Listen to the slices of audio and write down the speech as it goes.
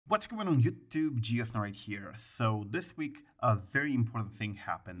What's going on YouTube? GeoSnow right here. So this week a very important thing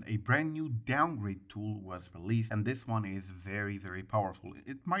happened. A brand new downgrade tool was released, and this one is very powerful.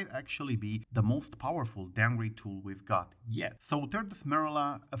 It might actually be the most powerful downgrade tool we've got yet. So Turdus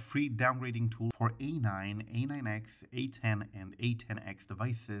Merula, a free downgrading tool for A9, A9X, A10 and A10X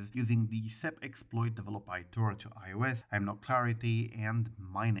devices using the SEP exploit developed by Turdus to iOS, imnoclarity and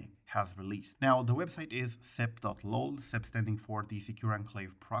mining, has released. Now the website is sep.lol, SEP standing for the Secure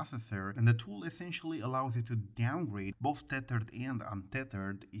Enclave Processor, and the tool essentially allows you to downgrade both tethered and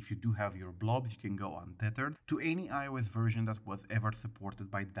untethered. If you do have your blobs, you can go untethered to any iOS version that was ever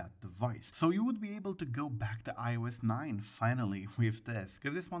supported by that device. So you would be able to go back to iOS 9 finally with this,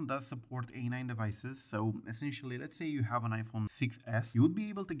 because this one does support A9 devices. So essentially, let's say you have an iPhone 6s, you would be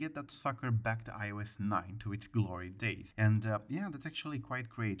able to get that sucker back to iOS 9 to its glory days. And yeah, that's actually quite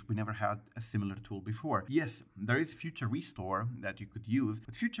great. We never had a similar tool before. Yes, there is Future Restore that you could use,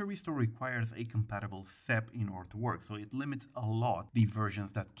 but Future Restore requires a compatible SEP in order to work, so it limits a lot the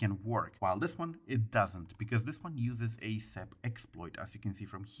versions that can work, while this one, it doesn't, because this one uses a SEP exploit, as you can see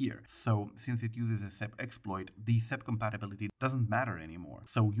from here. So since it uses a SEP exploit, the SEP compatibility doesn't matter anymore.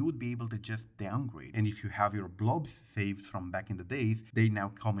 So you would be able to just downgrade, and if you have your blobs saved from back in the days, they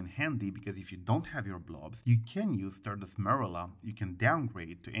now come in handy, because if you don't have your blobs, you can use Turdus Merula, you can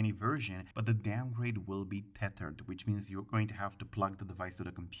downgrade to any version, but the downgrade will be tethered, which means you're going to have to plug the device to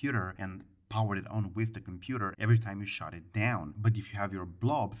the computer and power it on with the computer every time you shut it down. But if you have your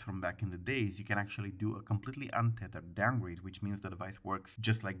blobs from back in the days, you can actually do a completely untethered downgrade, which means the device works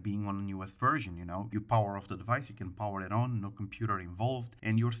just like being on a newest version, you know? You power off the device, you can power it on, no computer involved,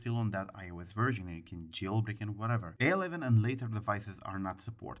 and you're still on that iOS version, and you can jailbreak and whatever. A11 and later devices are not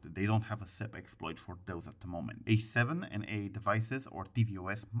supported. They don't have a SEP exploit for those at the moment. A7 and A8 devices or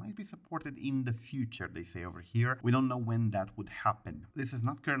tvOS might be supported in the future, they say over here. We don't know when that would happen. This is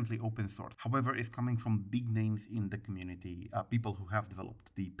not currently open source. However, it's coming from big names in the community, people who have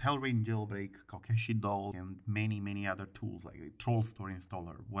developed the Pelrain Jailbreak, Kokeshi Doll, and many other tools like the Troll Store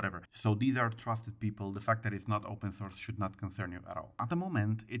installer, whatever. So these are trusted people. The fact that it's not open source should not concern you at all. At the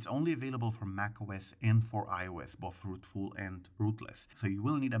moment, it's only available for macOS and for iOS, both rootful and rootless. So you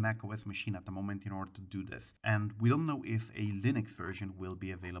will need a macOS machine at the moment in order to do this. And we don't know if a Linux version will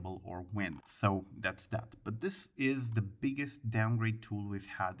be available or when. So that's that. But this is the biggest downgrade tool we've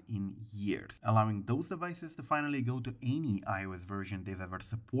had in years, allowing those devices to finally go to any iOS version they've ever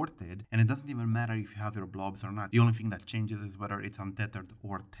supported. And it doesn't even matter if you have your blobs or not. The only thing that changes is whether it's untethered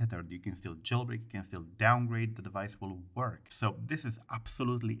or tethered. You can still jailbreak, you can still downgrade, the device will work. So this is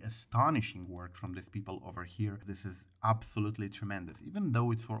absolutely astonishing work from these people over here. This is absolutely tremendous. Even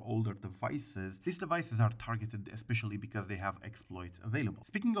though it's for older devices, these devices are targeted especially because they have exploits available.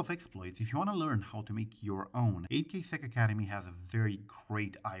 Speaking of exploits, if you want to learn how to make your own, 8K Sec Academy has a very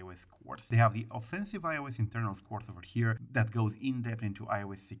great iOS course. They have the offensive iOS internals course over here that goes in depth into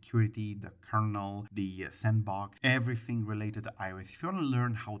iOS security, the kernel, the sandbox, everything related to iOS. If you want to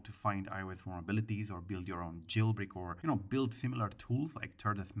learn how to find iOS vulnerabilities or build your own jailbreak, or build similar tools like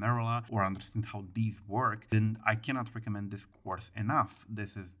Turdus Merula, or understand how these work, then I cannot recommend this course enough.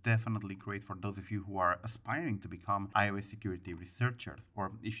 This is definitely great for those of you who are aspiring to become iOS security researchers,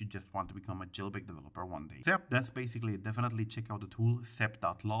 or if you just want to become a jailbreak developer one day. So yeah, that's basically it. Definitely check out the tool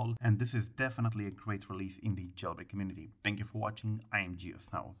sep.lol, and this is definitely a great release in the jailbreak community. Thank you for watching. I am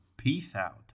GeoSnow. Peace out.